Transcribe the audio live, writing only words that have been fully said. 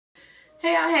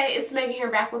Hey y'all, hey, it's Megan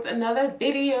here back with another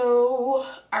video.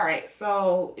 Alright,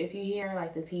 so if you hear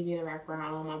like the TV in the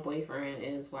background, my boyfriend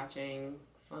is watching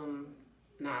some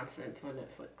nonsense on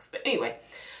Netflix. But anyway,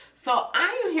 so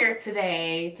I am here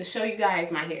today to show you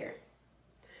guys my hair.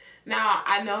 Now,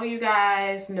 I know you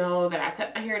guys know that I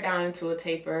cut my hair down into a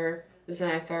taper. This and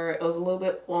that third. It was a little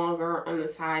bit longer on the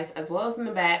sides as well as in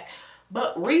the back.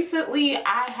 But recently,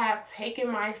 I have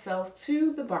taken myself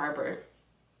to the barber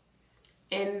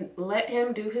and let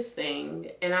him do his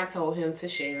thing, and I told him to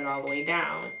shave it all the way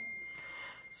down.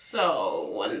 So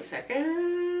 1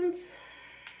 second.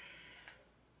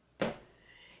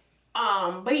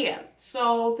 But yeah,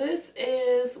 so this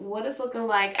is what it's looking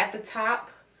like at the top.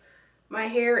 My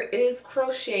hair is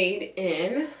crocheted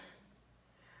in.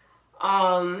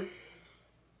 I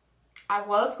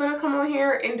was gonna come on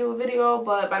here and do a video,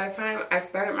 but by the time I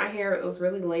started my hair, it was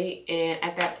really late, and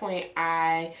at that point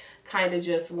I kind of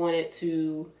just wanted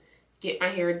to get my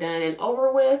hair done and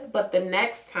over with. But the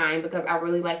next time, because I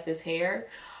really like this hair,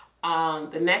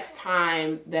 the next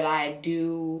time that I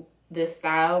do this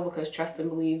style, because trust and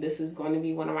believe this is going to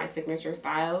be one of my signature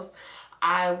styles,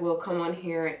 I will come on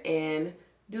here and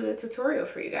do the tutorial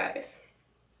for you guys.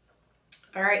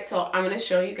 All right, so I'm going to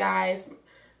show you guys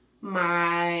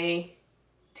my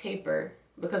taper,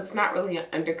 because it's not really an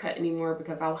undercut anymore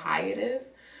because how high it is.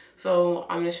 So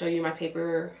I'm going to show you my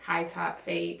taper, high top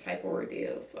fade type of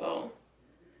ordeal. So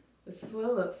this is what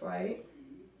it looks like.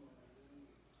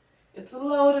 It's a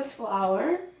lotus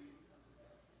flower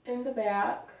in the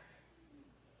back.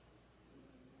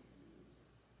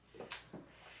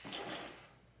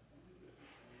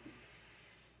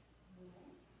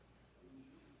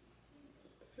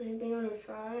 Same thing on the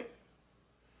side.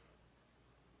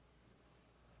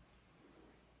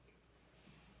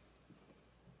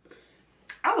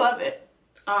 I love it.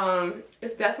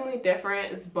 It's definitely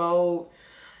different. It's bold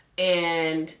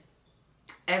and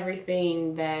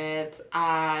everything that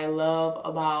I love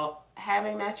about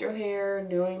having natural hair,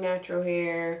 doing natural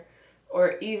hair,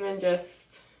 or even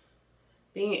just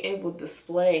being able to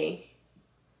display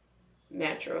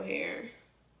natural hair.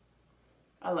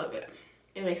 I love it.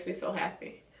 It makes me so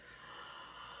happy.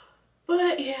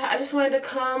 But yeah, I just wanted to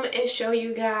come and show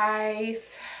you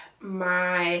guys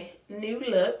my new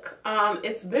look.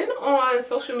 It's been on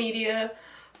social media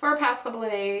for the past couple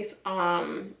of days.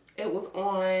 It was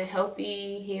on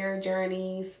Healthy Hair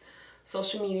Journeys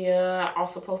social media. I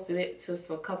also posted it to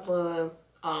a couple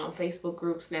of Facebook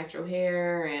groups, Natural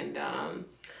Hair and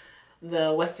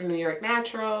the Western New York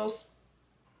Naturals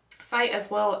site, as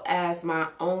well as my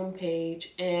own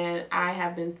page, and I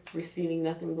have been receiving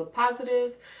nothing but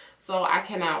positive. So I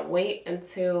cannot wait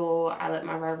until I let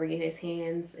my barber get his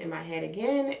hands in my head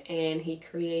again and he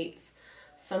creates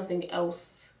something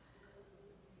else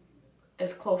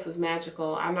as close as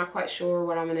magical. I'm not quite sure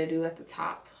what I'm going to do at the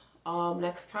top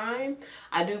next time.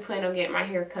 I do plan on getting my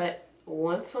hair cut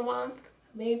once a month,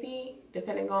 maybe,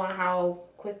 depending on how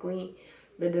quickly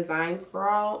the designs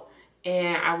grow out.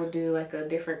 And I would do like a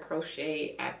different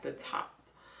crochet at the top.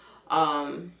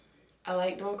 I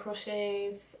like doing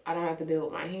crochets. I don't have to deal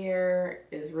with my hair.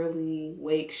 It's really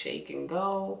wake, shake, and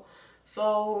go.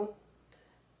 So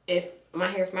if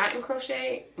my hair's not in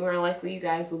crochet, more than likely you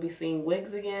guys will be seeing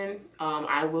wigs again.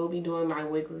 I will be doing my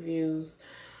wig reviews.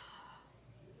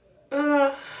 It's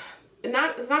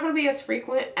not going to be as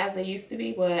frequent as they used to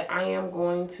be, but I am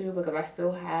going to, because I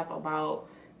still have about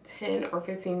 10 or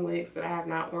 15 wigs that I have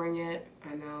not worn yet.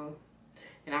 I know.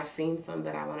 And I've seen some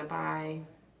that I want to buy.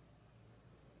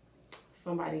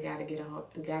 Somebody gotta get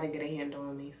a handle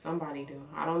on me. Somebody do.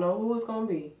 I don't know who it's gonna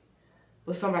be,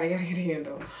 but somebody gotta get a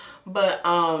handle. But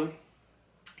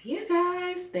yeah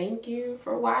guys, thank you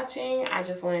for watching. I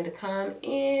just wanted to come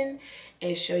in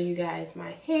and show you guys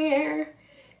my hair.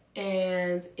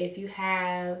 And if you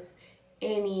have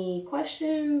any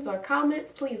questions or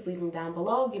comments, please leave them down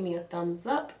below. Give me a thumbs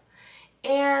up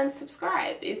and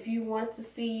subscribe if you want to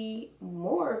see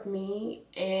more of me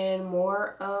and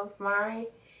more of my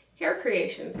hair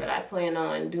creations that I plan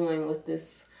on doing with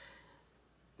this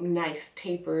nice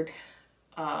tapered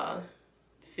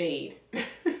fade.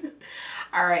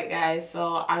 All right guys,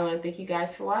 so I want to thank you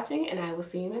guys for watching, and I will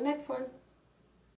see you in the next one.